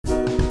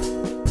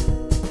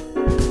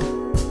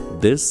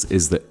This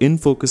is the In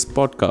Focus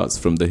podcast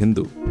from The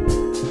Hindu.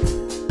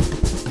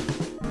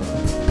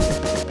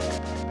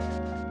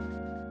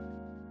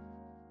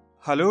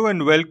 Hello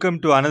and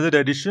welcome to another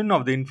edition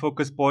of the In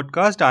Focus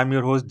podcast. I'm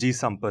your host G.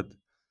 Sampath.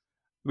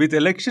 With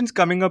elections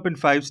coming up in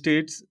 5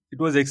 states, it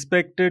was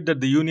expected that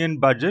the union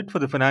budget for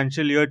the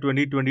financial year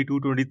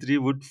 2022-23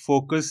 would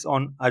focus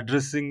on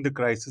addressing the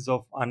crisis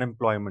of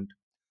unemployment.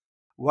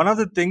 One of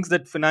the things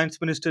that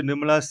Finance Minister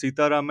Nirmala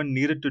Sitharaman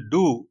needed to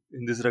do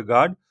in this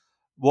regard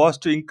was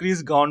to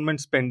increase government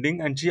spending,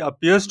 and she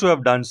appears to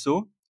have done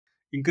so,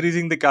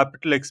 increasing the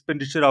capital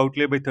expenditure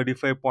outlay by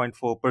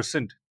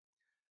 35.4%.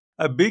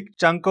 A big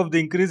chunk of the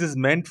increase is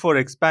meant for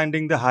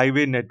expanding the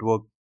highway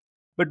network.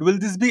 But will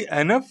this be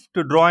enough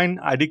to draw in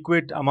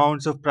adequate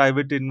amounts of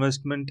private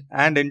investment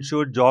and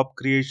ensure job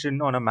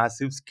creation on a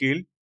massive scale?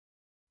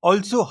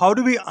 Also, how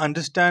do we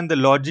understand the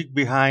logic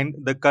behind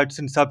the cuts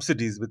in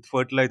subsidies, with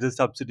fertilizer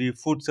subsidy,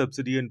 food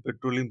subsidy, and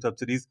petroleum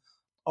subsidies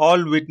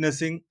all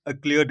witnessing a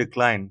clear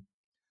decline?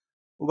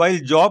 While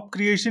job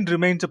creation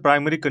remains a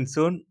primary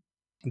concern,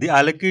 the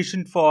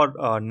allocation for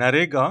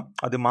NREGA,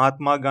 or the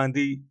Mahatma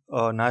Gandhi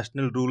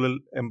National Rural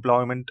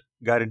Employment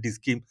Guarantee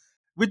Scheme,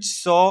 which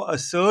saw a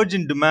surge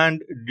in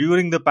demand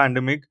during the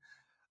pandemic,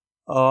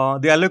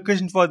 the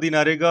allocation for the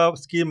NREGA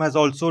scheme has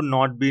also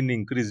not been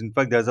increased. In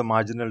fact, there's a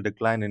marginal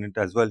decline in it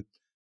as well.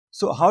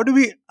 So, how do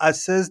we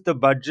assess the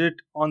budget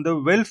on the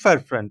welfare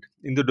front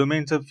in the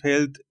domains of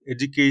health,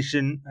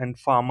 education, and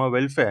farmer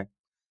welfare?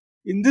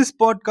 In this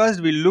podcast,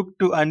 we look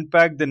to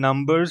unpack the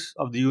numbers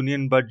of the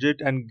union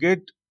budget and get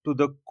to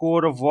the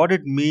core of what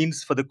it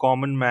means for the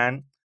common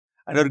man.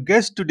 And our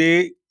guest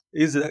today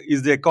is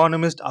the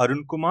economist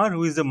Arun Kumar,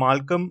 who is the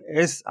Malcolm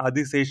S.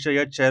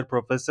 Adiseshiah Chair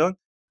Professor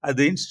at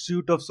the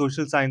Institute of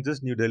Social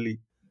Sciences, New Delhi.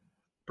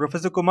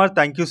 Professor Kumar,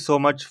 thank you so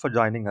much for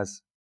joining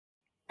us.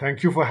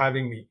 Thank you for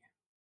having me.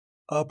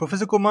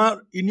 Professor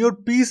Kumar, in your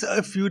piece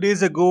a few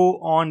days ago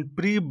on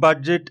pre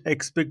budget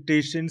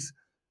expectations,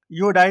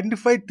 you had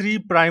identified three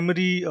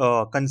primary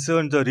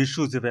concerns or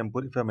issues, if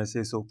I may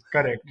say so.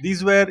 Correct.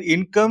 These were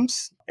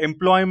incomes,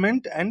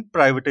 employment, and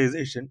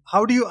privatization.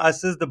 How do you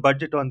assess the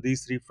budget on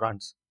these three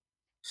fronts?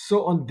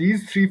 So, on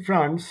these three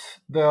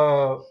fronts,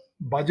 the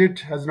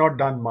budget has not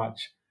done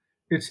much.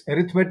 Its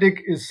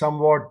arithmetic is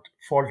somewhat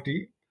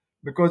faulty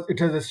because it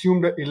has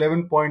assumed a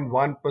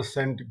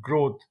 11.1%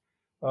 growth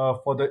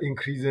for the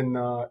increase in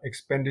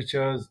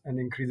expenditures and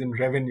increase in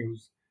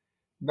revenues.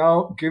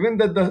 Now, given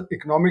that the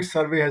economic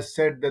survey has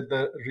said that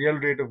the real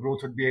rate of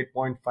growth would be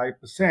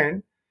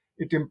 8.5%,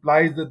 it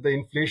implies that the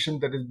inflation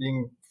that is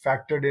being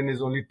factored in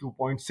is only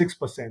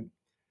 2.6%.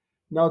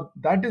 Now,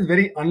 that is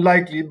very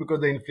unlikely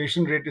because the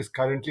inflation rate is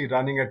currently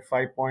running at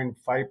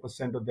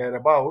 5.5% or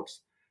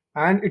thereabouts,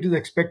 and it is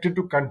expected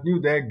to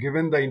continue there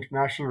given the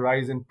international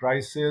rise in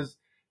prices,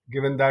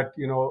 given that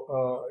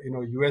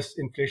US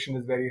inflation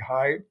is very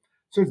high.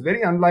 So it's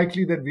very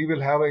unlikely that we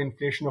will have an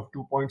inflation of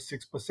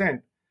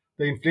 2.6%.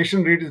 The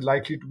inflation rate is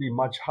likely to be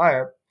much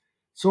higher.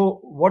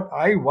 So what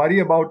I worry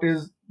about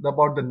is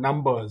about the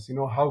numbers,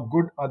 how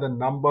good are the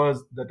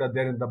numbers that are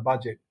there in the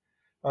budget.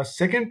 A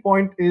second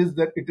point is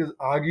that it is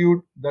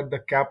argued that the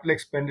capital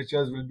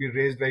expenditures will be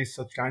raised very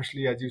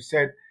substantially, as you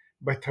said,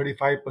 by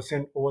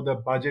 35% over the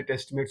budget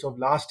estimates of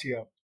last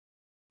year.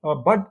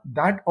 But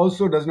that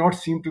also does not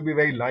seem to be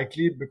very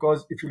likely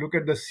because if you look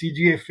at the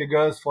CGA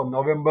figures for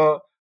November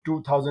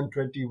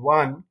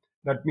 2021,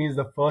 that means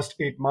the first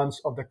 8 months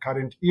of the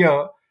current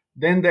year,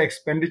 then the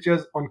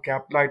expenditures on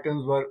capital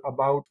items were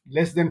about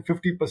less than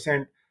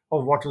 50%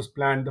 of what was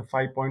planned, the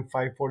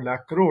 5.54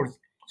 lakh crores.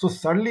 So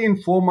suddenly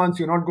in 4 months,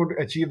 you're not going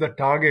to achieve the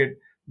target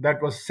that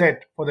was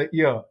set for the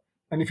year.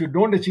 And if you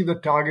don't achieve the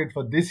target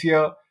for this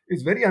year,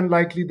 it's very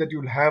unlikely that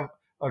you'll have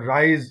a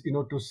rise, to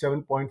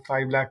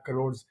 7.5 lakh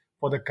crores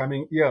for the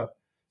coming year.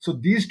 So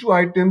these two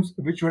items,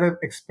 which would have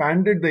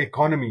expanded the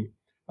economy,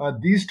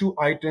 these two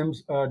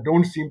items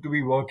don't seem to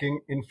be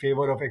working in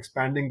favor of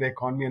expanding the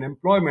economy and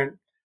employment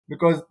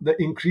because the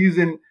increase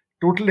in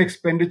total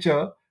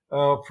expenditure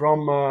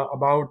from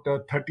about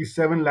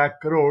 37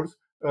 lakh crores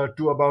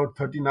to about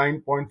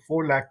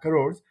 39.4 lakh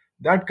crores,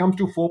 that comes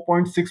to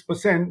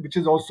 4.6%, which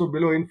is also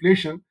below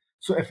inflation.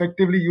 So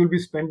effectively, you'll be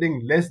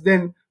spending less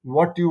than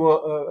what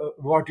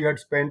you had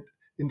spent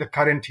in the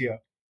current year.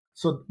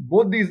 So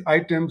both these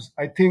items,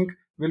 I think,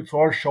 will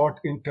fall short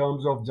in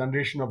terms of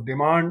generation of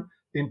demand,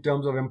 in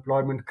terms of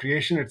employment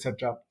creation,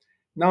 etc.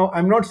 Now,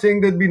 I'm not saying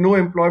there'll be no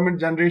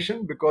employment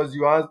generation because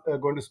you are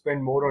going to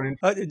spend more on.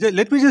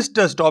 Let me just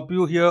stop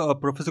you here,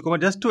 Professor Kumar,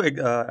 just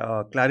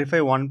to clarify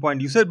one point.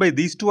 You said by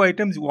these two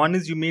items, one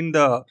is you mean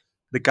the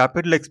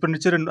capital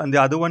expenditure, and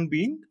the other one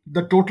being?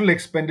 The total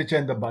expenditure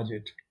in the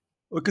budget.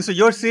 Okay, so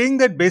you're saying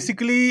that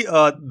basically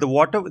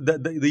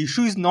the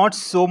issue is not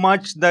so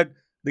much that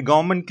the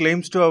government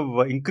claims to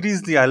have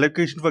increased the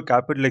allocation for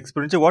capital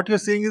expenditure. What you're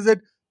saying is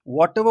that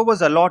whatever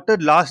was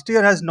allotted last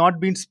year has not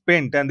been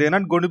spent, and they're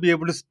not going to be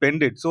able to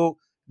spend it. So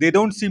they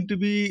don't seem to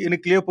be in a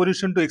clear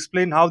position to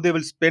explain how they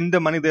will spend the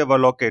money they have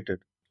allocated.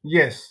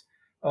 Yes.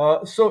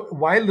 So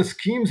while the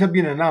schemes have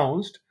been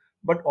announced,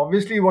 But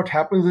obviously, what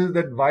happens is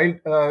that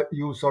while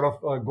you sort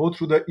of go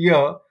through the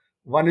year,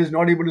 one is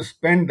not able to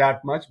spend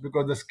that much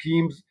because the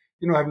schemes,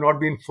 have not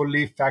been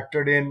fully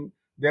factored in.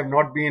 They have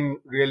not been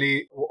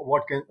really,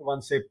 what can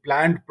one say,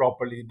 planned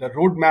properly. The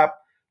roadmap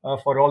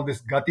for all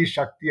this Gati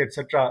Shakti,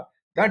 etc.,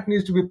 that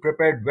needs to be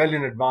prepared well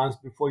in advance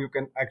before you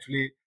can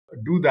actually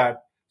do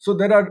that. So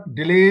there are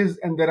delays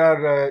and there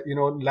are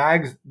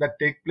lags that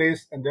take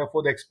place, and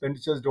therefore the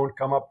expenditures don't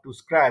come up to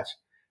scratch.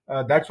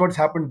 That's what's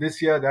happened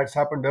this year. That's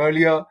happened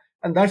earlier,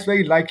 and that's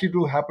very likely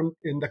to happen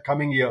in the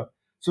coming year.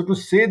 So to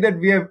say that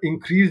we have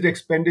increased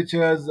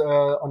expenditures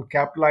on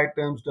capital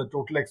items, the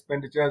total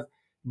expenditures,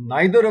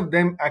 neither of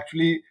them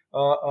actually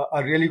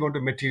are really going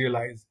to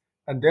materialize,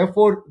 and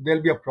therefore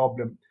there'll be a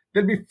problem.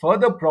 There'll be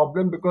further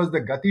problem because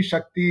the Gati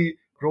Shakti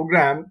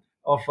program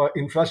of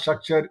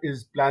infrastructure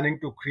is planning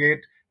to create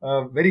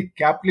very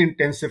capital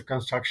intensive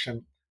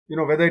construction.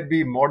 Whether it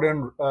be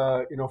modern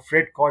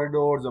freight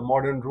corridors or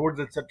modern roads,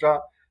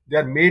 etc. They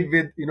are made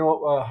with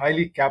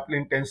highly capital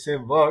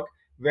intensive work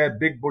where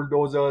big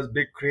bulldozers,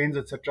 big cranes,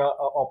 etc.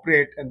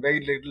 Operate, and very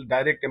little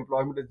direct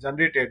employment is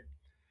generated.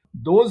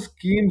 Those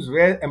schemes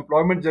where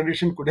employment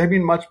generation could have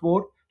been much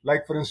more,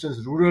 like for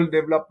instance rural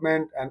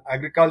development and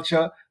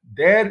agriculture,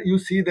 there you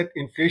see that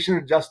inflation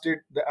adjusted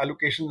the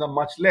allocations are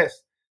much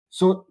less.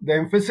 So the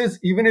emphasis,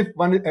 even if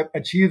one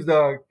achieves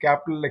the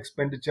capital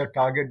expenditure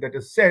target that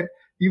is set,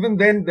 even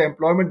then the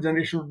employment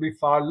generation would be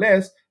far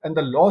less, and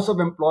the loss of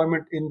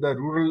employment in the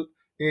rural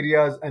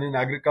areas and in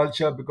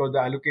agriculture, because the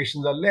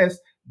allocations are less,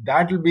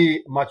 that will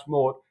be much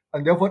more.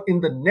 And therefore in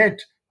the net,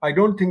 I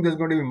don't think there's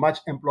going to be much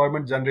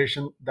employment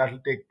generation that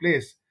will take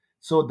place.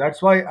 So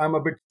that's why I'm a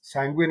bit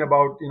sanguine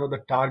about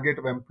the target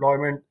of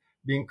employment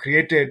being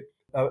created,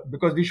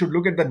 because we should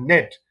look at the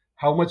net,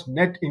 how much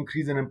net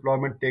increase in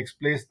employment takes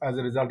place as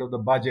a result of the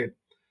budget.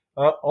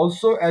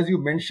 Also, as you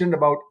mentioned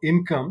about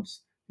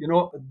incomes,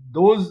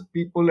 those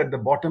people at the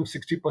bottom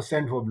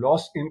 60% who have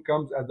lost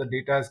incomes as the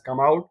data has come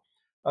out,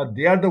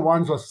 they are the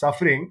ones who are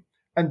suffering,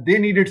 and they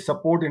needed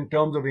support in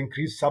terms of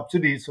increased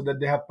subsidies so that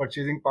they have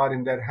purchasing power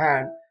in their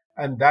hand,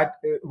 and that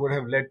would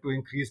have led to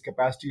increased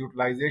capacity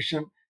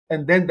utilization,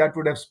 and then that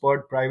would have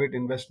spurred private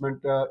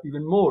investment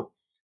even more.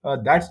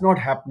 That's not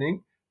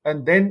happening.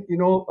 And then,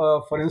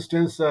 for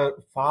instance,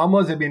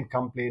 farmers have been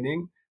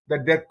complaining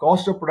that their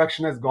cost of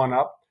production has gone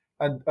up,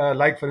 and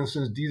like for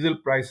instance, diesel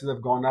prices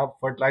have gone up,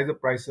 fertilizer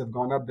prices have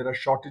gone up. There are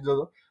shortages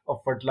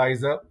of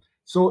fertilizer.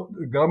 So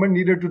the government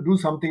needed to do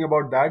something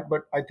about that.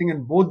 But I think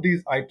in both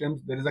these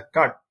items there is a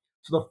cut.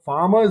 So the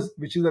farmers,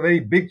 which is a very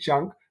big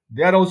chunk,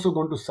 they are also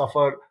going to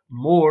suffer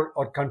more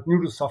or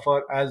continue to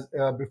suffer as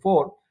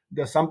before.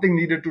 There's something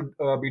needed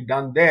to be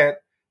done there.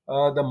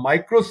 The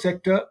micro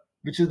sector,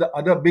 which is the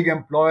other big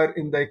employer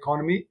in the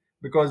economy,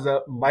 because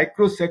the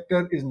micro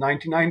sector is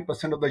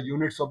 99% of the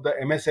units of the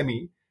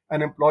MSME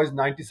and employs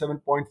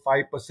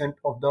 97.5%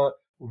 of the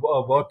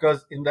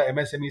workers in the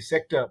MSME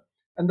sector.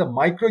 And the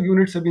micro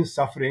units have been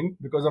suffering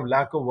because of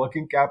lack of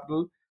working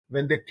capital.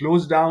 When they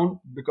close down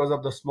because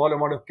of the small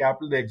amount of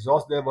capital, they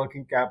exhaust their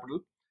working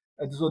capital.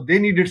 And so they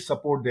needed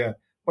support there.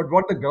 But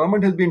what the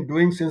government has been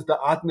doing since the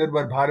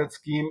Atmanirbhar Bharat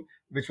scheme,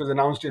 which was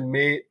announced in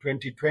May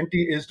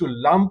 2020, is to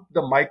lump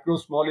the micro,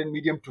 small, and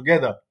medium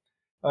together.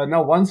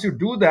 Now, once you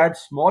do that,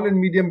 small and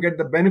medium get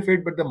the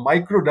benefit, but the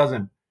micro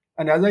doesn't.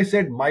 And as I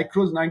said,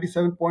 micro is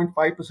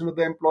 97.5% of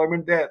the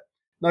employment there.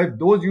 Now, if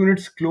those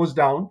units close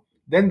down,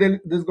 then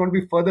there's going to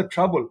be further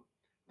trouble.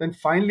 Then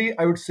finally,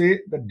 I would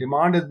say the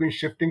demand has been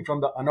shifting from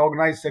the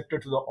unorganized sector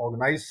to the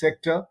organized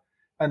sector.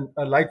 And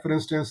like, for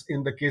instance,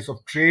 in the case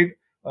of trade,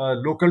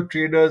 local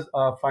traders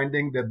are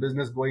finding their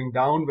business going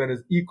down,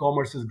 whereas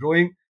e-commerce is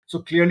growing. So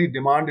clearly,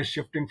 demand is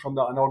shifting from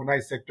the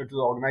unorganized sector to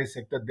the organized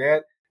sector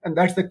there. And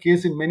that's the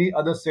case in many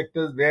other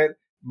sectors where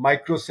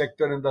micro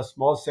sector and the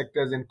small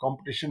sector is in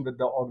competition with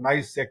the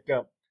organized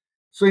sector.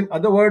 So, in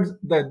other words,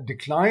 the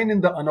decline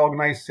in the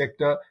unorganized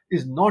sector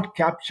is not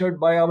captured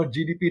by our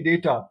GDP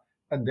data.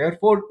 And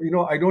therefore,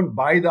 I don't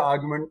buy the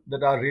argument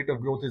that our rate of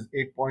growth is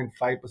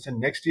 8.5%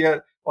 next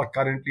year, or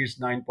currently it's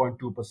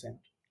 9.2%.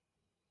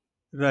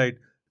 Right.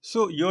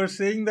 So you're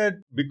saying that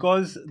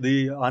because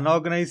the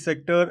unorganized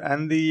sector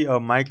and the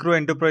micro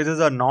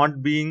enterprises are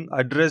not being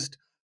addressed,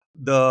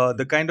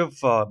 the kind of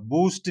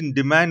boost in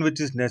demand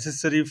which is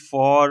necessary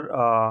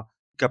for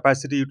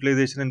capacity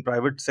utilization in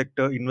private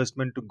sector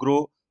investment to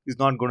grow is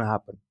not going to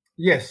happen.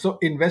 Yes, so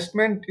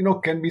investment,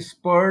 can be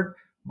spurred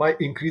by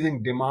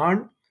increasing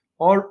demand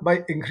or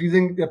by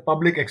increasing the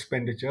public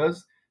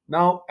expenditures.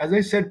 Now, as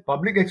I said,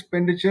 public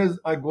expenditures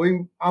are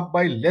going up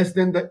by less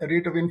than the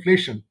rate of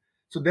inflation.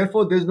 So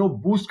therefore, there's no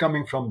boost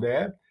coming from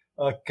there.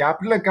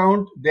 Capital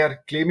account, they are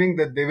claiming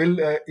that they will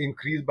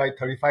increase by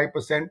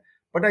 35%,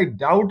 but I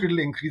doubt it'll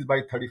increase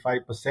by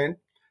 35%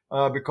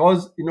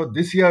 because,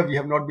 this year we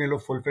have not been able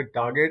to fulfill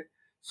target.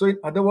 So, in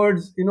other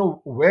words,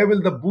 where will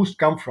the boost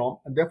come from?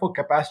 And therefore,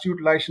 capacity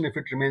utilization, if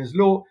it remains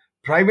low,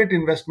 private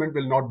investment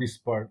will not be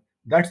spurred.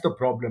 That's the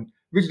problem,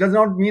 which does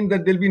not mean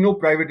that there'll be no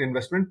private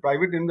investment.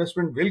 Private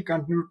investment will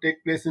continue to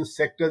take place in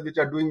sectors which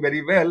are doing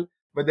very well,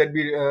 whether it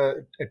be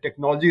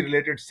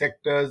technology-related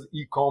sectors,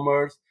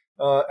 e-commerce,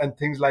 and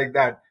things like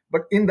that.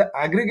 But in the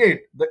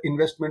aggregate, the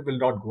investment will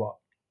not go up.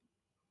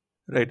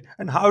 Right.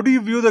 And how do you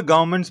view the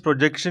government's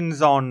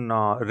projections on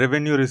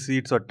revenue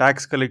receipts or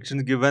tax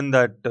collections, given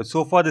that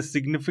so far the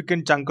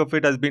significant chunk of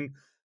it has been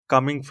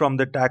coming from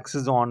the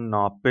taxes on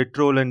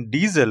petrol and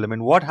diesel? I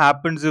mean, what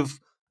happens if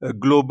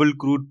global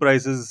crude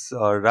prices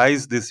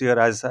rise this year,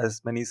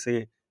 as many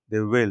say they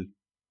will?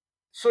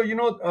 So,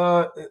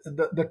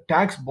 the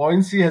tax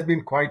buoyancy has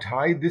been quite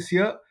high this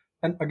year.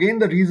 And again,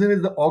 the reason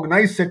is the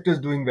organized sector is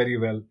doing very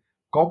well.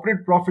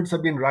 Corporate profits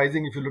have been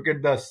rising. If you look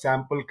at the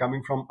sample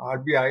coming from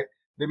RBI,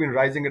 they've been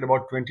rising at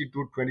about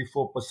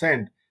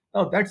 22-24%.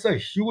 Now, that's a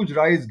huge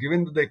rise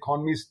given that the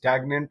economy is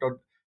stagnant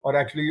or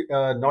actually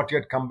not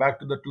yet come back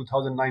to the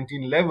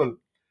 2019 level.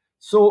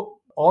 So,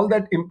 all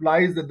that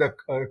implies that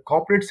the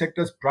corporate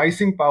sector's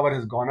pricing power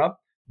has gone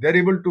up. They're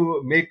able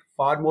to make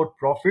far more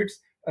profits,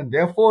 and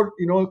therefore,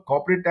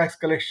 corporate tax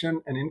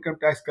collection and income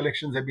tax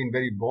collections have been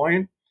very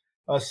buoyant.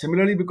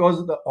 Similarly,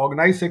 because the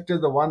organized sector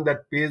is the one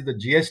that pays the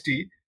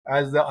GST,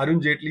 as the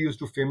Arun Jaitley used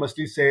to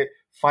famously say,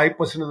 5%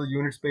 of the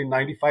units pay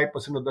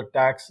 95% of the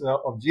tax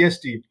of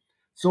GST.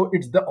 So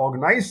it's the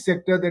organized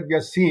sector that we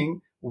are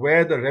seeing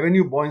where the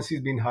revenue buoyancy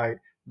has been high.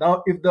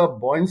 Now, if the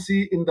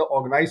buoyancy in the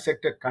organized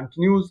sector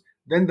continues,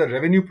 then the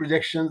revenue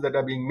projections that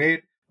are being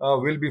made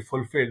will be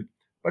fulfilled.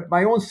 But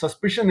my own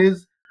suspicion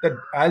is that,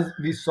 as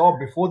we saw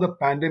before the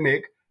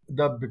pandemic,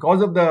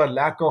 because of the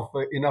lack of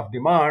enough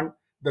demand,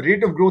 the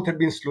rate of growth had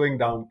been slowing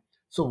down.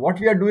 So what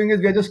we are doing is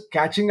we are just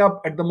catching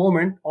up at the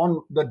moment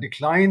on the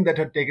decline that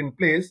had taken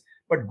place.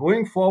 But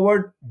going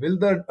forward, will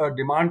the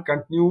demand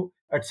continue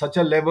at such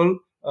a level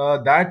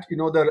that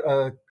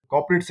the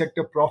corporate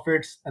sector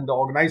profits and the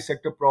organized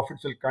sector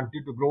profits will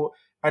continue to grow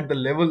at the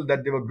level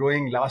that they were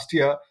growing last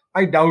year?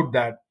 I doubt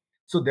that.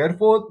 So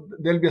therefore,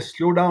 there'll be a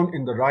slowdown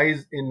in the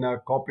rise in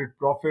corporate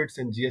profits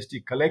and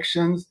GST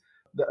collections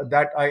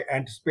that I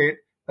anticipate,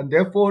 and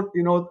therefore,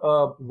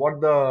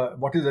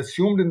 what is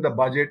assumed in the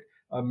budget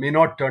may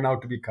not turn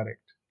out to be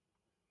correct.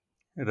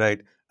 Right.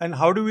 And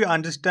how do we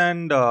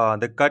understand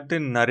the cut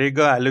in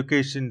NAREGA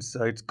allocations?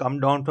 It's come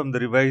down from the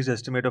revised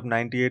estimate of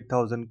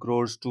 98,000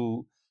 crores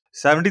to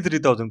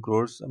 73,000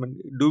 crores. I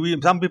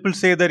mean, some people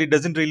say that it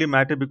doesn't really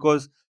matter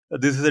because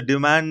this is a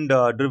demand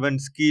driven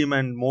scheme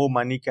and more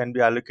money can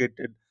be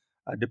allocated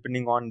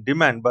depending on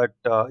demand. But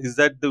is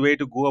that the way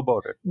to go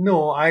about it?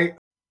 No, I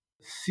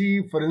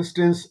see, for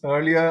instance,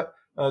 earlier,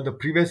 the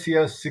previous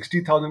year,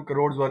 60,000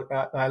 crores were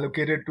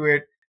allocated to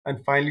it,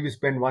 and finally we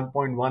spent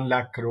 1.1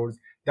 lakh crores.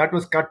 That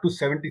was cut to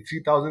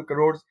 73,000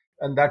 crores,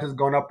 and that has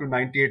gone up to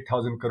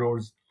 98,000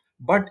 crores.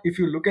 But if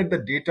you look at the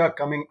data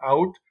coming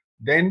out,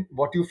 then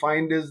what you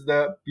find is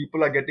the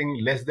people are getting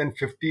less than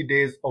 50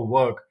 days of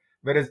work,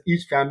 whereas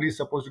each family is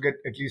supposed to get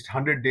at least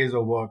 100 days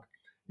of work.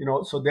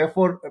 So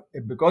therefore,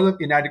 because of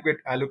inadequate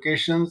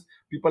allocations,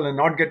 people are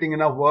not getting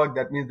enough work.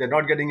 That means they're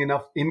not getting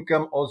enough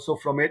income also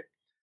from it.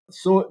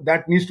 So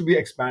that needs to be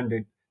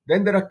expanded.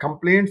 Then there are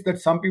complaints that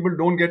some people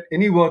don't get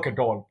any work at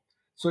all.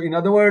 So in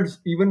other words,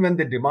 even when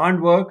they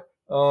demand work,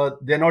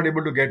 they're not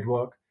able to get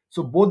work.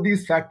 So both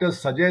these factors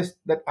suggest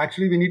that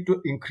actually we need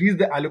to increase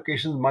the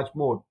allocations much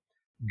more.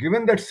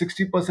 Given that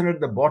 60% at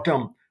the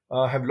bottom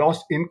have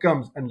lost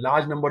incomes, and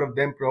large number of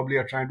them probably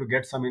are trying to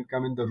get some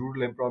income in the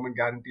rural employment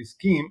guarantee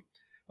scheme,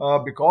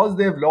 because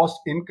they've lost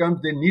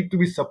incomes, they need to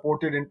be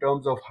supported in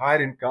terms of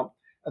higher income,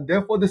 and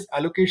therefore this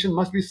allocation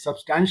must be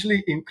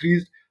substantially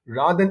increased,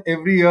 rather than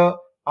every year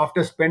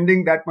after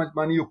spending that much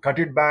money you cut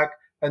it back,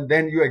 and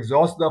then you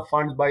exhaust the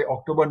funds by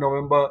October,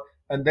 November,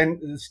 and then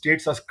the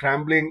states are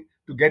scrambling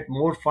to get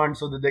more funds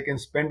so that they can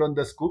spend on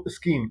the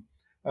scheme.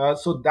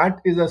 So that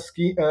is a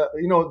scheme,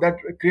 that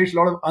creates a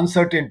lot of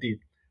uncertainty.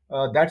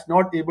 That's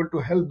not able to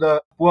help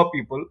the poor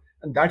people,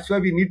 and that's why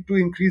we need to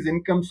increase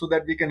income so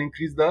that we can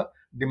increase the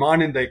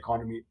demand in the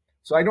economy.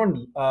 So I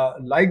don't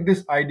like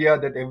this idea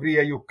that every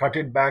year you cut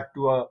it back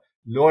to a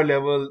lower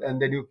level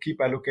and then you keep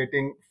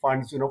allocating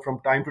funds,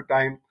 from time to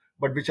time,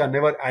 but which are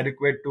never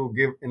adequate to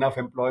give enough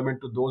employment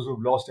to those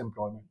who've lost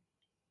employment.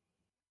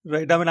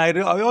 Right. I mean, I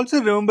also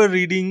remember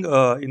reading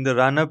in the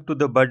run up to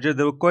the budget,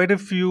 there were quite a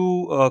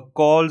few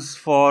calls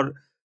for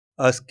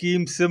a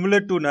scheme similar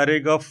to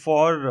NAREGA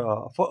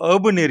for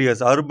urban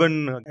areas,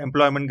 urban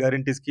employment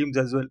guarantee schemes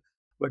as well.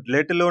 But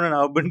let alone an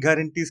urban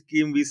guarantee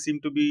scheme, we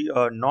seem to be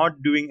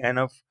not doing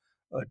enough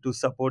to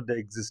support the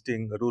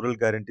existing rural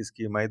guarantee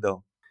scheme either.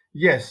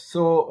 Yes,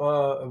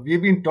 so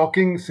we've been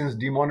talking since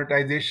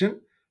demonetization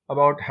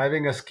about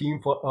having a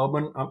scheme for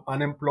urban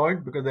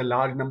unemployed, because there are a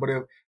large number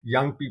of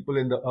young people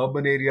in the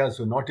urban areas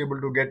who are not able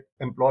to get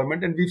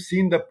employment. And we've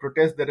seen the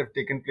protests that have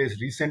taken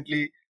place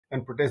recently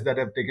and protests that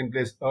have taken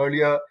place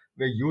earlier,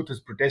 where youth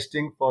is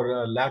protesting for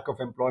a lack of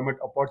employment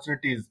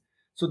opportunities.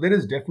 So there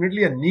is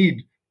definitely a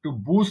need to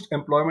boost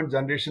employment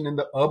generation in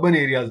the urban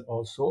areas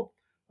also,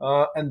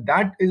 and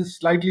that is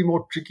slightly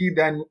more tricky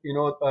than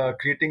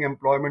creating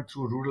employment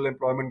through rural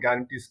employment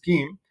guarantee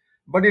scheme.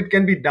 But it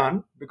can be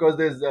done because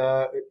there's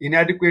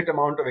inadequate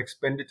amount of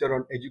expenditure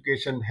on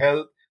education,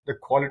 health. The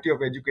quality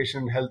of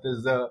education and health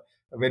is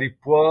very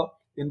poor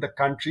in the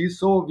country.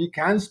 So we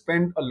can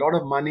spend a lot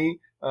of money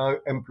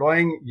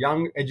employing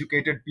young,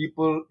 educated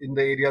people in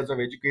the areas of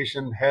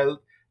education, health,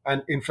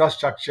 and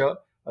infrastructure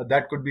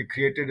that could be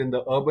created in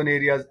the urban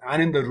areas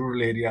and in the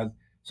rural areas.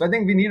 So I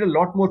think we need a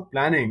lot more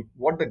planning.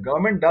 What the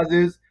government does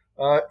is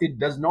it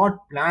does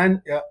not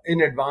plan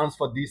in advance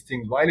for these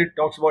things. While it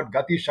talks about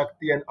Gati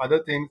Shakti and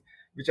other things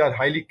which are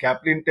highly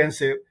capital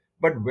intensive,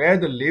 but where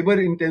the labor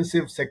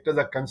intensive sectors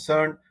are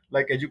concerned,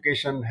 like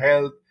education,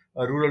 health,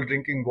 rural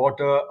drinking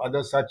water,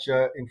 other such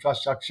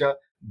infrastructure,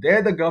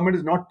 there the government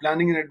is not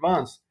planning in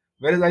advance.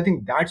 Whereas I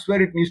think that's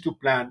where it needs to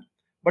plan.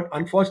 But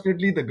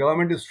unfortunately, the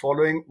government is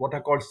following what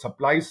are called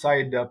supply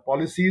side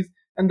policies.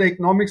 And the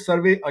economic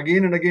survey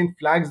again and again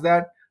flags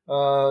that.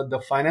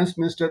 The finance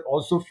minister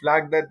also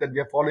flagged that we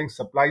are following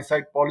supply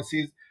side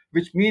policies,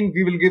 which mean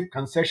we will give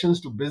concessions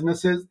to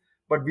businesses,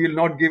 but we will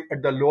not give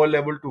at the lower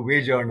level to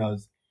wage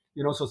earners.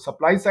 So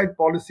supply side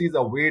policies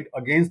are weighed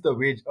against the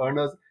wage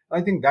earners.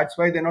 I think that's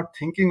why they're not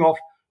thinking of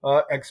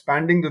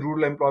expanding the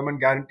rural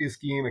employment guarantee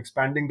scheme,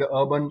 expanding the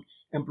urban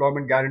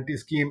employment guarantee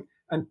scheme.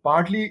 And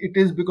partly it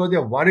is because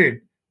they're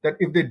worried that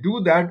if they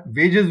do that,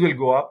 wages will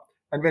go up.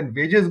 And when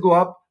wages go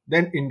up,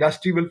 then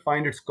industry will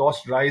find its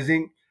cost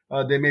rising.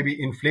 There may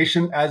be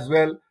inflation as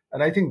well.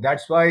 And I think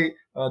that's why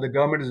the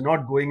government is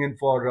not going in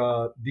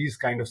for these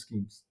kind of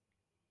schemes.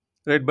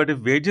 Right, but if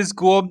wages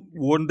go up,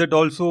 won't that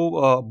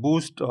also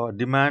boost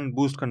demand,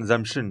 boost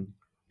consumption?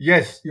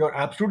 Yes, you're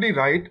absolutely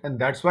right, and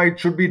that's why it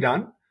should be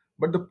done.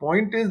 But the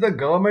point is, the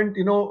government,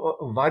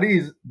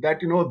 worries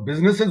that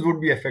businesses would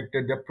be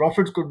affected, their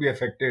profits could be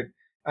affected,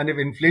 and if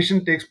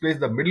inflation takes place,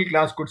 the middle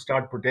class could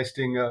start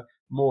protesting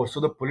more. So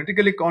the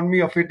political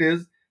economy of it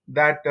is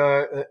that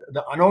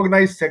the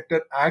unorganized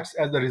sector acts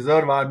as the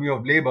reserve army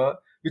of labor,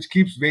 which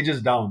keeps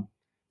wages down.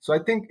 So I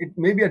think it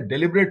may be a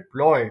deliberate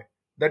ploy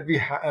that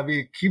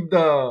we keep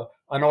the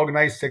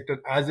unorganized sector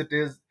as it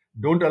is,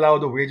 don't allow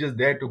the wages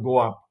there to go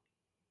up.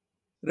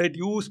 Right,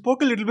 you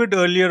spoke a little bit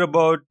earlier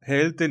about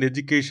health and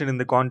education in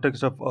the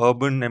context of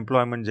urban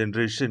employment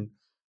generation.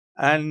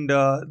 And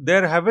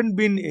there haven't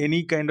been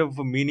any kind of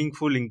a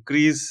meaningful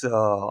increase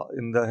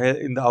in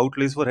the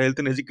outlays for health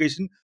and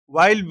education.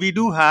 While we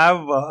do have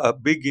a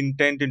big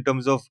intent in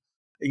terms of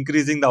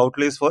increasing the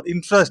outlays for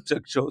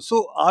infrastructure,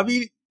 so are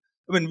we?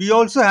 I mean, we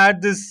also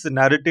had this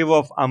narrative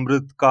of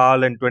Amrit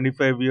Kal and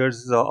 25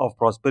 years of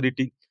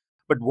prosperity,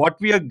 but what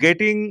we are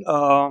getting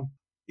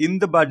in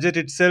the budget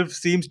itself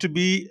seems to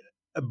be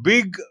a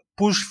big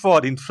push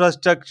for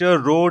infrastructure,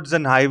 roads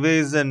and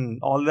highways and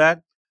all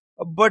that,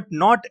 but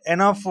not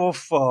enough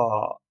of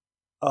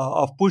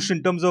push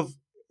in terms of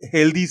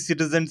healthy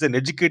citizens and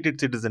educated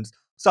citizens.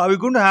 So, are we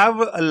going to have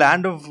a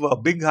land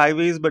of big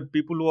highways, but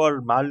people who are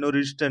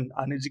malnourished and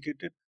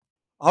uneducated?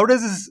 How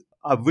does this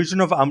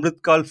vision of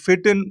Amrit Kal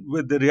fit in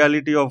with the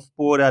reality of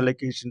poor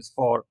allocations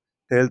for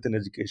health and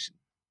education?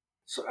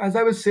 So, as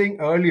I was saying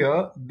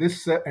earlier,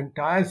 this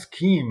entire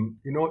scheme,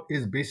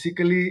 is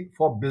basically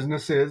for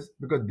businesses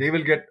because they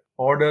will get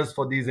orders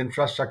for these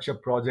infrastructure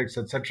projects,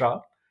 etc.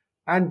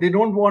 And they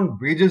don't want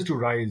wages to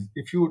rise.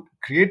 If you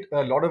create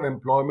a lot of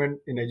employment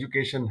in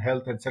education,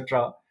 health,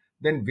 etc.,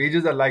 then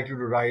wages are likely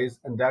to rise,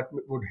 and that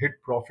would hit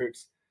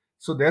profits.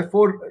 So,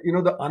 therefore,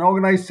 the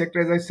unorganized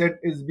sector, as I said,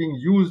 is being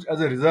used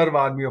as a reserve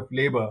army of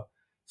labor.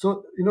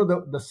 So,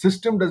 the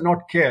system does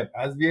not care.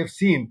 As we have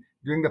seen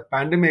during the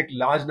pandemic,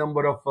 large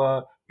number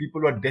of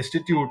people were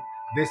destitute.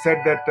 They said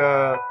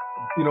that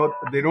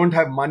they don't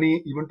have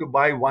money even to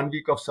buy 1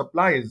 week of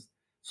supplies.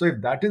 So if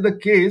that is the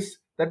case,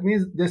 that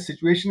means the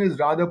situation is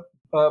rather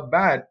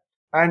bad.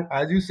 And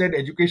as you said,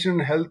 education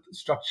and health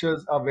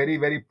structures are very,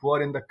 very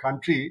poor in the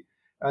country.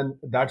 And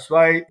that's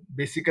why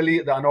basically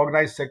the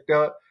unorganized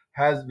sector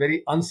has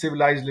very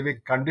uncivilized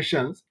living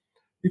conditions.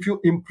 If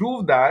you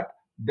improve that,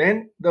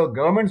 then the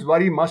government's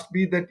worry must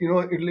be that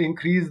it'll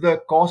increase the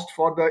cost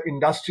for the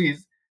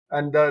industries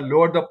and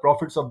lower the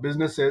profits of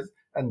businesses,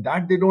 and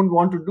that they don't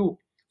want to do.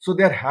 So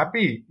they're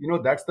happy.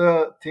 That's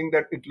the thing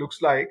that it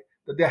looks like,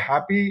 that they're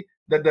happy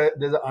that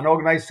there's an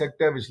unorganized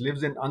sector which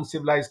lives in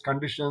uncivilized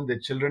conditions.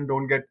 The children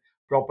don't get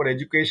proper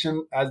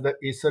education, as the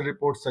Acer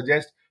report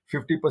suggests.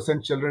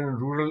 50% children in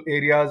rural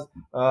areas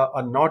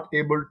are not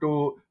able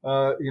to,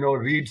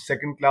 read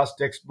second class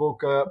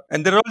textbook.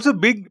 And there are also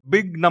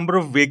big number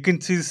of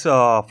vacancies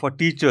for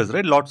teachers,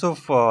 right? Lots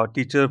of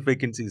teacher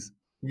vacancies.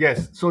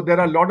 Yes, so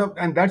there are a lot of,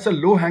 and that's a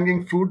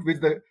low-hanging fruit which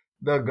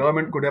the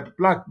government could have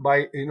plucked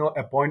by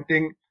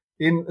appointing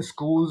in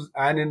schools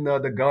and in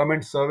the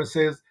government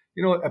services.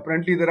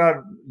 Apparently there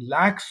are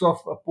lakhs of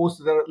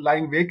posts that are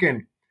lying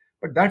vacant,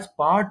 but that's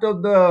part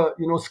of the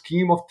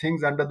scheme of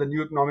things under the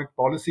new economic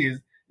policies,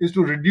 is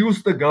to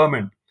reduce the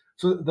government.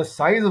 So the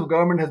size of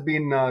government has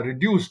been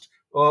reduced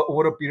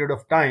over a period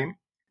of time,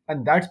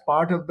 and that's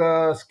part of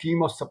the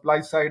scheme of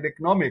supply side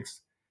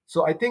economics.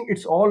 So I think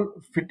it's all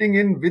fitting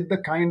in with the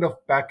kind of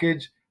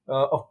package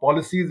of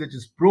policies which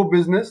is pro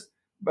business,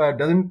 but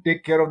doesn't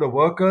take care of the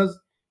workers.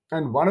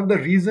 And one of the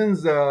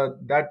reasons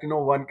that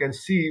one can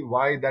see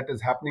why that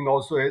is happening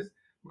also is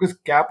because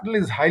capital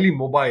is highly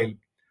mobile,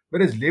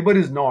 whereas labor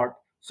is not.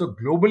 So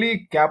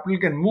globally, capital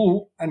can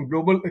move, and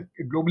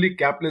globally,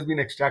 capital has been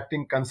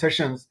extracting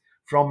concessions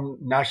from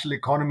national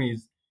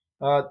economies,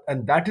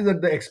 and that is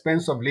at the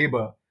expense of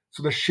labor.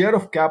 So the share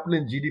of capital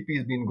in GDP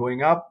has been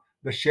going up,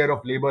 the share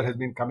of labor has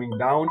been coming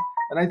down,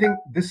 and I think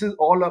this is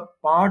all a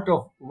part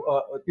of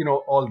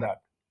all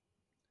that.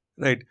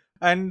 Right.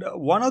 And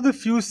one of the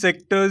few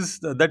sectors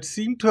that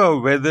seem to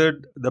have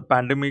weathered the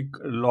pandemic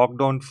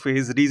lockdown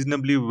phase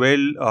reasonably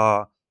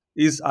well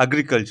is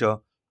agriculture.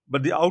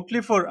 But the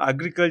outlay for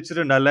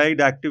agriculture and allied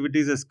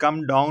activities has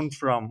come down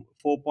from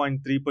 4.3%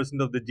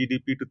 of the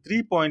GDP to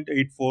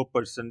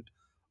 3.84%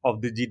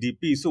 of the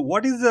GDP. So,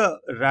 what is the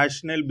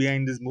rationale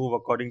behind this move,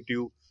 according to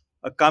you,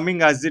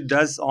 coming as it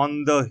does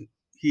on the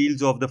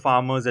heels of the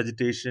farmers'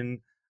 agitation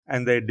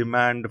and their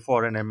demand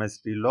for an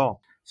MSP law?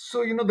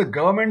 So, the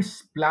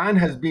government's plan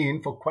has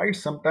been for quite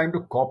some time to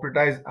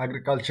corporatize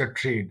agriculture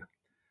trade.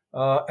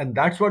 And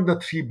that's what the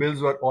three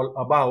bills were all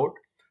about.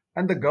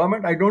 And the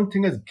government, I don't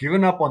think, has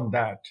given up on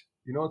that.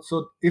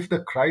 So if the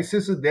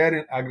crisis is there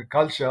in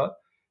agriculture,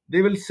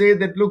 they will say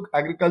that, look,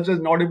 agriculture is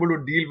not able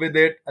to deal with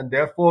it, and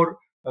therefore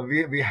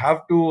we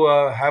have to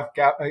have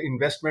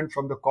investment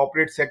from the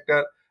corporate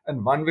sector,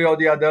 and one way or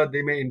the other,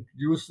 they may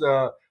introduce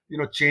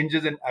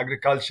changes in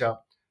agriculture.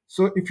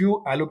 So if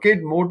you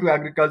allocate more to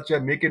agriculture,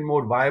 make it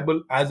more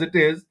viable as it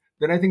is,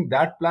 then I think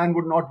that plan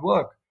would not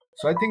work.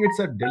 So I think it's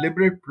a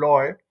deliberate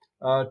ploy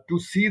to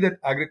see that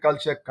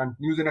agriculture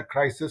continues in a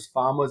crisis,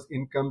 farmers'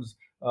 incomes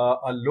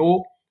are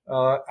low,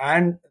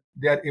 and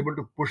they are able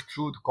to push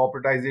through the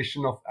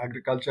corporatization of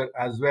agriculture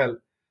as well.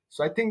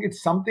 So I think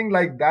it's something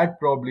like that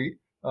probably.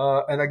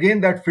 And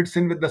again, that fits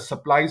in with the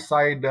supply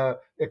side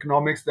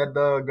economics that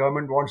the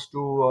government wants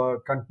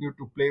to continue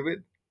to play with.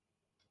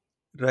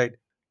 Right.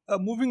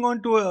 Moving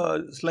on to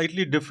a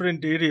slightly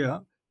different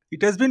area,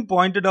 it has been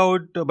pointed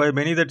out by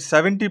many that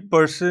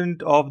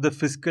 70% of the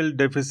fiscal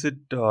deficit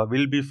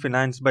will be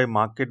financed by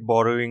market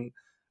borrowing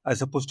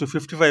as opposed to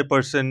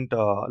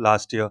 55%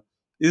 last year.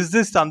 Is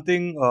this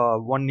something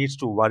one needs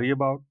to worry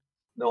about?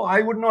 No,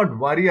 I would not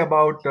worry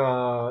about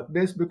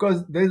this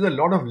because there is a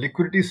lot of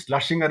liquidity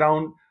slushing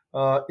around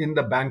in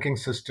the banking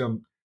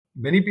system.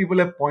 Many people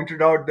have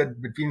pointed out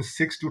that between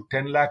 6 to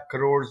 10 lakh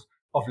crores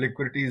of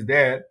liquidity is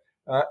there.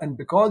 And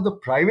because the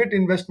private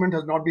investment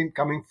has not been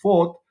coming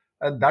forth,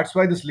 that's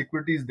why this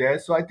liquidity is there.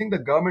 So I think the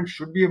government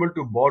should be able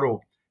to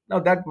borrow. Now,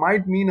 that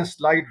might mean a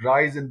slight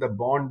rise in the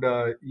bond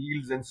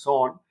yields and so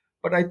on.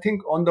 But I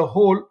think on the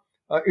whole,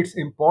 it's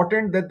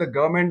important that the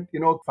government,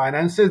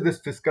 finances this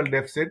fiscal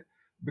deficit,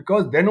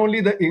 because then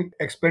only the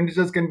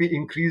expenditures can be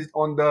increased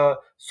on the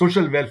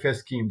social welfare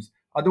schemes.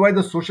 Otherwise,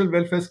 the social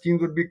welfare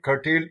schemes would be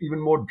curtailed even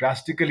more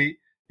drastically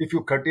if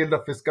you curtail the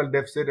fiscal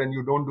deficit and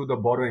you don't do the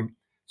borrowing.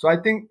 So I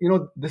think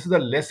this is a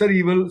lesser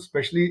evil,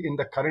 especially in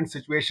the current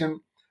situation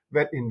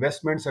where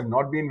investments have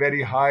not been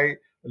very high,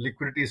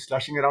 liquidity is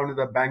slushing around in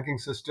the banking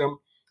system,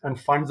 and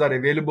funds are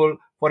available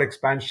for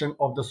expansion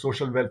of the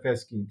social welfare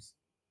schemes.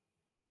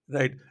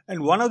 Right.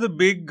 And one of the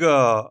big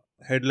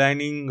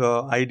headlining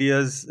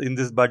ideas in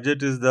this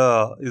budget is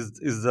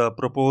the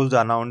proposed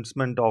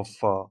announcement of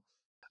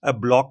a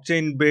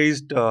blockchain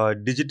based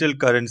digital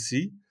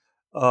currency,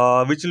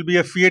 which will be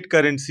a fiat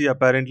currency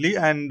apparently,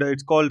 and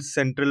it's called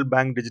central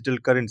bank digital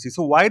currency.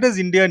 So why does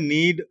India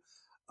need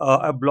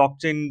a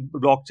blockchain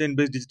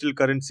based digital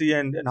currency,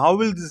 and how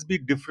will this be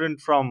different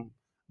from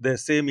the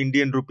same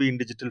Indian rupee in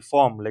digital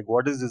form? Like,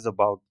 what is this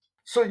about?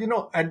 So,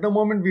 at the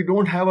moment, we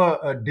don't have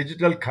a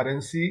digital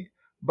currency,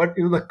 but,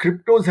 the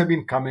cryptos have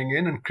been coming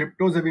in, and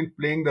cryptos have been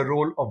playing the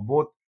role of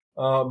both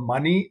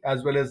money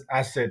as well as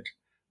asset.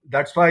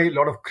 That's why a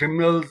lot of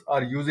criminals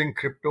are using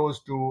cryptos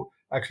to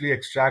actually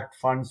extract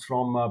funds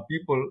from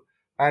people.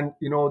 And,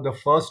 the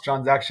first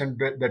transaction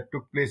that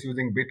took place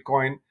using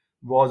Bitcoin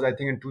was, I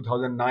think, in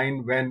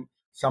 2009 when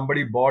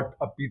somebody bought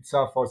a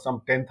pizza for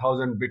some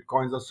 10,000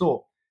 Bitcoins or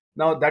so.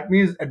 Now that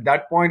means at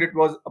that point it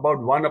was about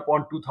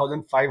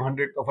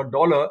 1/2500 of a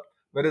dollar,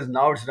 whereas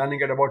now it's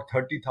running at about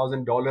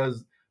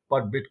 $30,000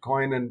 per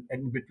Bitcoin, and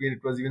in between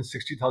it was even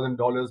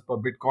 $60,000 per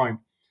Bitcoin.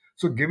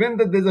 So given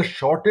that there's a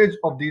shortage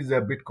of these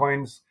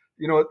Bitcoins,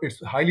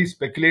 it's highly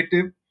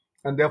speculative,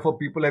 and therefore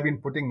people have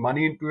been putting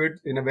money into it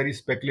in a very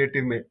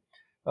speculative way.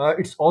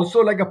 It's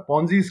also like a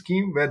Ponzi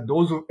scheme where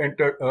those who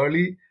entered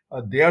early,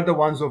 they are the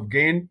ones who've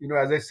gained.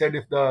 As I said,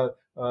 if the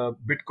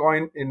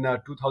Bitcoin in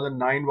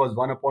 2009 was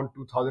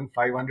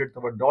 1/2500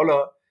 of a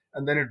dollar,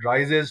 and then it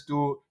rises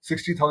to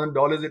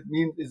 $60,000, it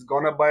means it's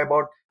gone up by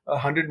about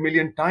 100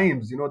 million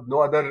times.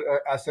 No other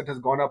asset has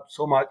gone up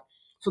so much.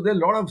 So there's a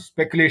lot of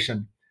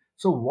speculation.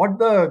 So what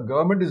the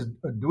government is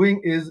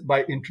doing is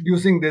by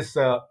introducing this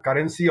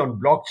currency on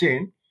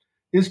blockchain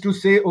is to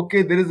say,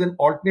 okay, there is an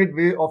alternate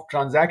way of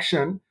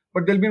transaction,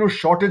 but there'll be no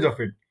shortage of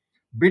it.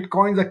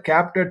 Bitcoins are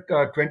capped at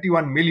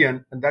 21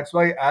 million, and that's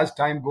why as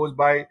time goes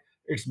by,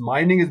 its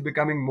mining is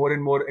becoming more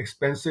and more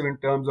expensive in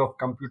terms of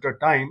computer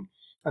time,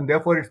 and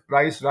therefore its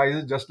price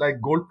rises just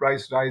like gold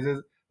price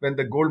rises when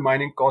the gold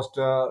mining cost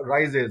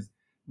rises.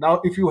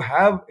 Now, if you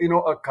have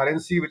a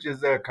currency which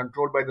is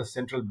controlled by the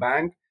central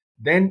bank,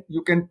 then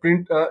you can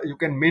you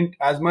can mint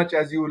as much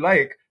as you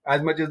like,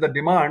 as much as the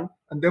demand,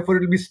 and therefore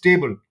it will be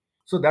stable.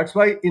 So that's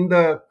why in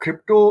the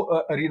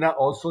crypto arena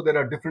also there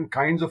are different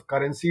kinds of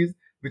currencies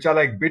which are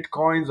like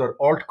bitcoins or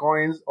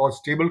altcoins or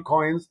stable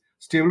coins.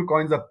 Stable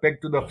coins are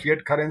pegged to the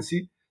fiat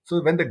currency.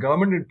 So when the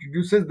government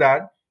introduces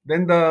that,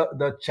 then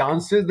the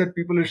chances that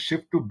people will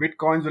shift to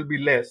bitcoins will be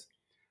less.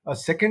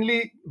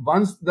 Secondly,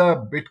 once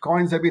the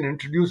bitcoins have been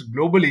introduced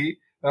globally,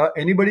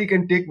 anybody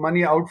can take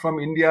money out from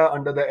India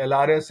under the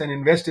LRS and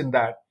invest in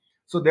that.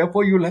 So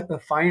therefore, you'll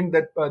find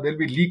that there'll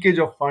be leakage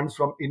of funds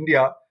from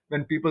India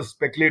when people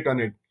speculate on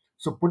it.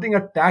 So putting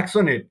a tax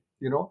on it,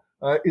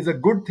 is a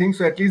good thing.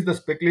 So at least the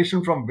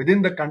speculation from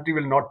within the country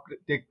will not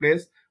take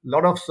place. A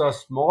lot of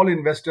small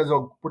investors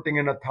are putting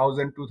in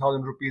 1,000,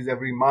 2,000 rupees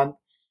every month,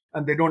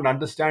 and they don't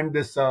understand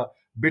this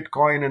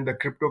Bitcoin and the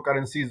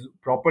cryptocurrencies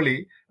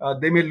properly.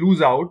 They may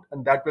lose out,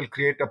 and that will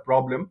create a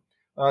problem.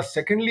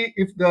 Secondly,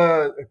 if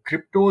the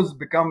cryptos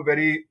become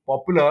very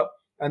popular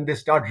and they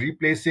start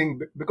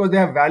replacing, because they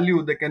have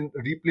value, they can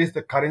replace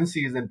the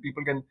currencies and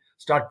people can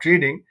start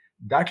trading.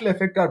 That will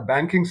affect our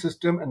banking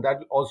system, and that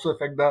will also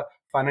affect the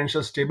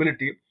financial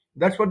stability.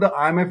 That's what the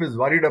IMF is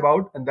worried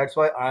about, and that's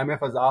why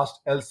IMF has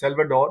asked El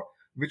Salvador,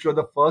 which was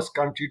the first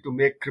country to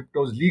make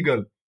cryptos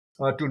legal,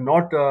 to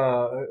not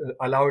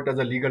allow it as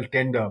a legal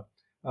tender.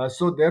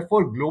 So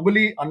therefore,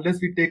 globally, unless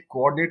we take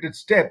coordinated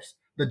steps,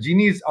 the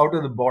genie is out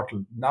of the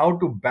bottle. Now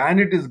to ban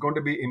it is going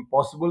to be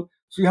impossible.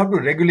 So you have to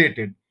regulate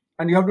it,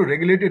 and you have to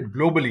regulate it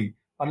globally.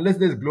 Unless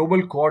there's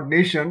global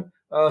coordination,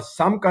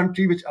 some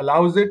country which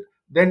allows it,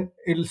 then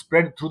it'll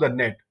spread through the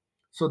net.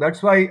 So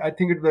that's why I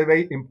think it's very,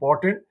 very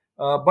important.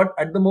 But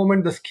at the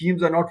moment, the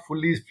schemes are not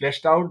fully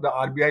fleshed out. The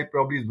RBI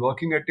probably is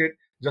working at it,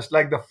 just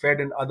like the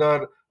Fed and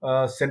other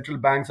central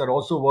banks are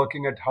also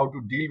working at how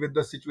to deal with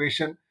the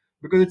situation,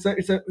 because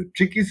it's a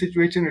tricky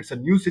situation. It's a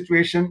new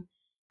situation.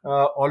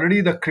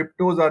 Already the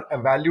cryptos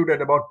are valued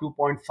at about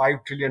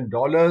 $2.5 trillion,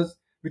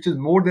 which is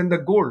more than the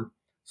gold.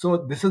 So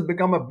this has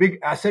become a big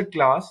asset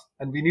class,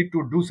 and we need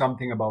to do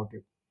something about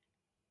it.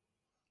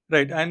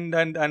 Right, and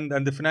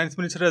the finance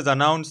minister has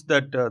announced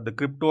that the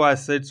crypto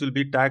assets will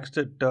be taxed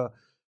at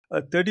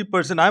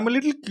 30%. I'm a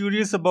little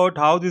curious about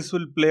how this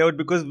will play out,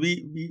 because I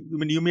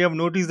mean, you may have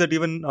noticed that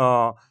even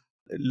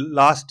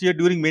last year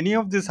during many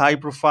of these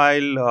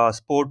high-profile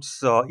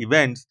sports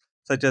events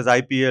such as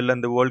IPL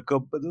and the World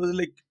Cup, there was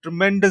like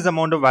tremendous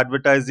amount of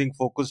advertising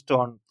focused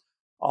on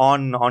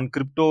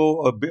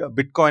crypto,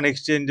 Bitcoin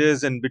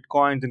exchanges and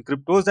Bitcoins and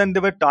cryptos, and they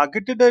were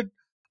targeted at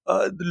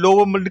the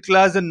lower middle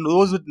class and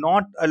those with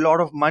not a lot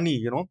of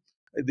money.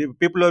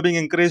 People are being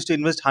encouraged to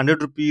invest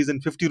 100 rupees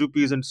and 50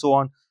 rupees and so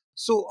on.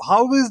 So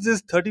how is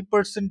this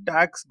 30%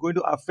 tax going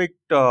to affect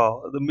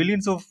the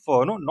millions of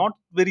not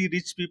very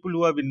rich people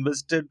who have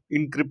invested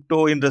in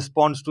crypto in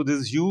response to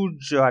this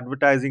huge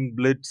advertising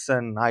blitz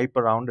and hype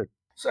around it?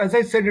 So as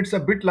I said, it's a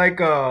bit like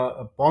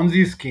a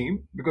Ponzi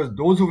scheme, because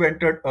those who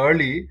entered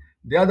early,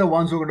 they are the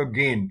ones who are going to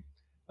gain.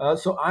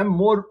 So I'm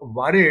more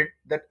worried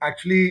that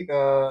actually,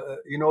 a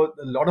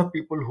lot of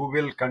people who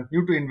will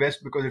continue to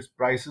invest because its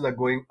prices are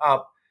going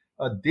up,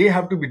 they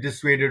have to be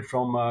dissuaded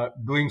from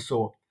doing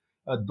so.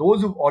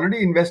 Those who've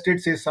already invested,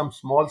 say, some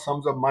small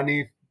sums of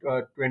money,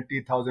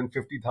 20,000,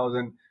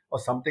 50,000, or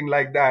something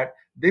like that,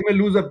 they may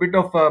lose a bit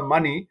of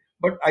money,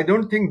 but I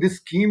don't think this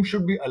scheme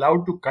should be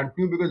allowed to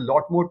continue, because a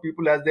lot more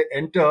people, as they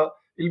enter,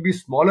 it'll be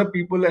smaller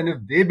people, and if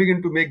they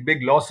begin to make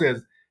big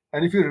losses.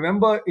 And if you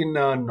remember, in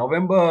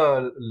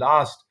November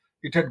last,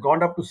 it had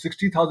gone up to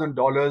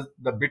 $60,000.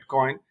 The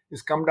Bitcoin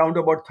is come down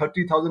to about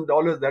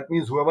 $30,000. That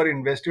means whoever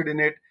invested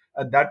in it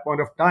at that point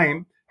of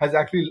time has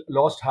actually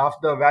lost half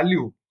the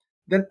value.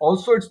 Then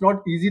also, it's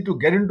not easy to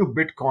get into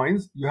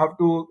Bitcoins. You have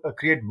to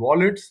create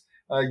wallets.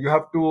 You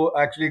have to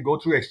actually go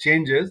through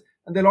exchanges,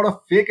 and there are a lot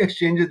of fake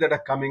exchanges that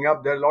are coming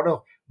up. There are a lot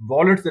of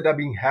wallets that are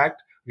being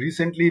hacked.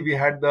 Recently, we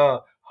had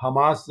the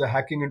Hamas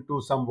hacking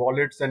into some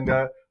wallets and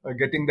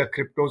getting the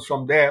cryptos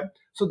from there.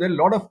 So there are a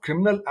lot of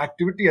criminal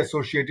activity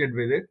associated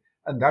with it,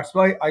 and that's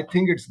why I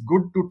think it's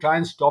good to try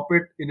and stop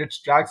it in its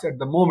tracks at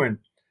the moment,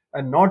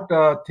 and not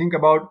think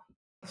about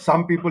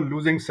some people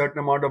losing certain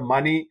amount of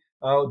money,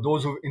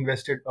 those who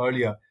invested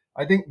earlier.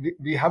 I think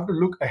we have to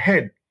look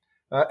ahead.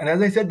 And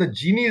as I said, the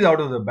genie is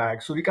out of the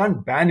bag, so we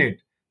can't ban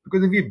it,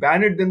 because if we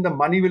ban it, then the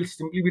money will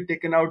simply be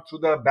taken out through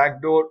the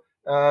back door,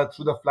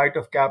 through the flight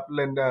of capital,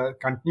 and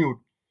continued.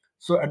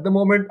 So at the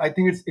moment, I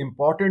think it's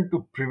important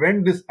to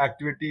prevent this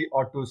activity,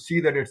 or to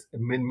see that it's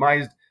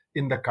minimized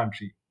in the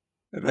country.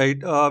 Right.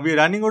 We're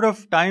running out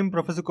of time,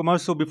 Professor Kumar.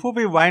 So before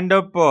we wind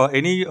up,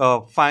 any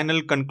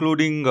final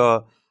concluding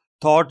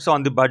thoughts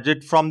on the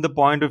budget from the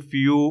point of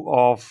view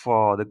of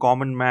the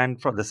common man,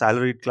 from the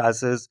salaried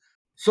classes?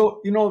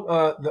 So,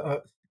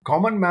 the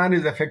common man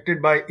is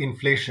affected by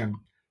inflation.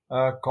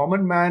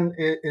 Common man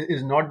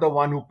is not the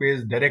one who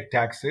pays direct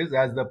taxes.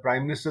 As the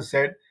Prime Minister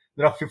said,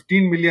 there are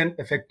 15 million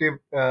effective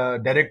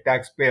direct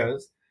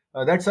taxpayers.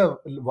 That's a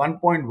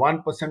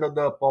 1.1% of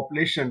the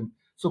population.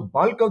 So,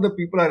 bulk of the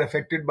people are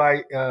affected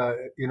by,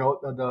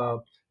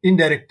 the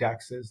indirect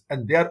taxes,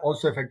 and they are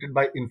also affected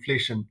by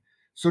inflation.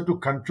 So to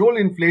control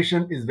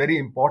inflation is very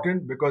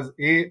important because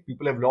A,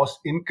 people have lost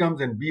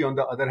incomes, and B, on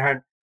the other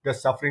hand, they're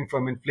suffering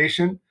from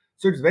inflation.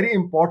 So it's very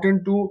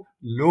important to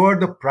lower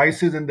the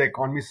prices in the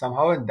economy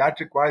somehow, and that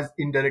requires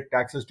indirect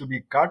taxes to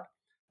be cut.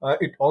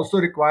 It also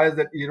requires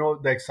that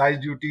the excise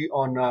duty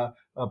on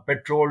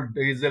petrol,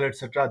 diesel,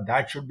 etc.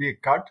 that should be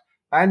cut,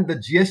 and the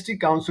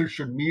GST Council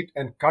should meet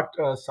and cut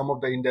some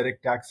of the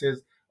indirect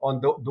taxes on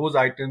those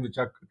items which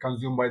are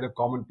consumed by the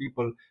common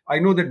people. I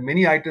know that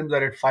many items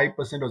are at 5%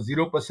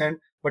 or 0%,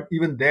 but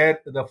even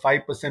there, the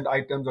 5%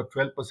 items or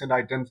 12%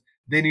 items,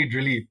 they need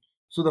relief.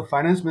 So the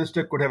finance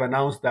minister could have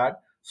announced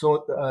that.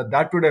 So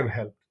that would have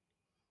helped.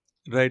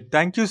 Right.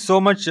 Thank you so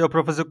much,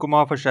 Professor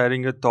Kumar, for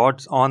sharing your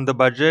thoughts on the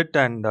budget.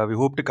 And we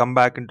hope to come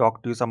back and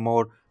talk to you some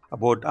more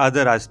about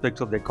other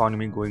aspects of the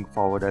economy going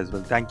forward as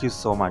well. Thank you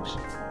so much.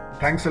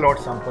 Thanks a lot,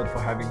 Sampath, for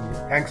having me.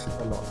 Thanks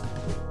a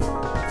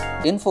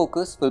lot. In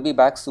Focus will be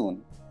back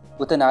soon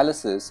with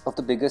analysis of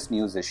the biggest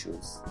news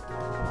issues.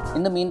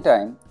 In the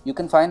meantime, you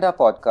can find our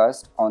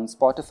podcast on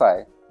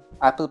Spotify,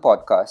 Apple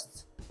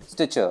Podcasts,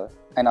 Stitcher,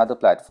 and other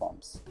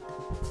platforms.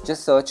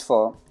 Just search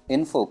for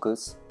In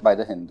Focus by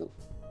The Hindu.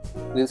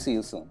 We'll see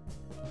you soon.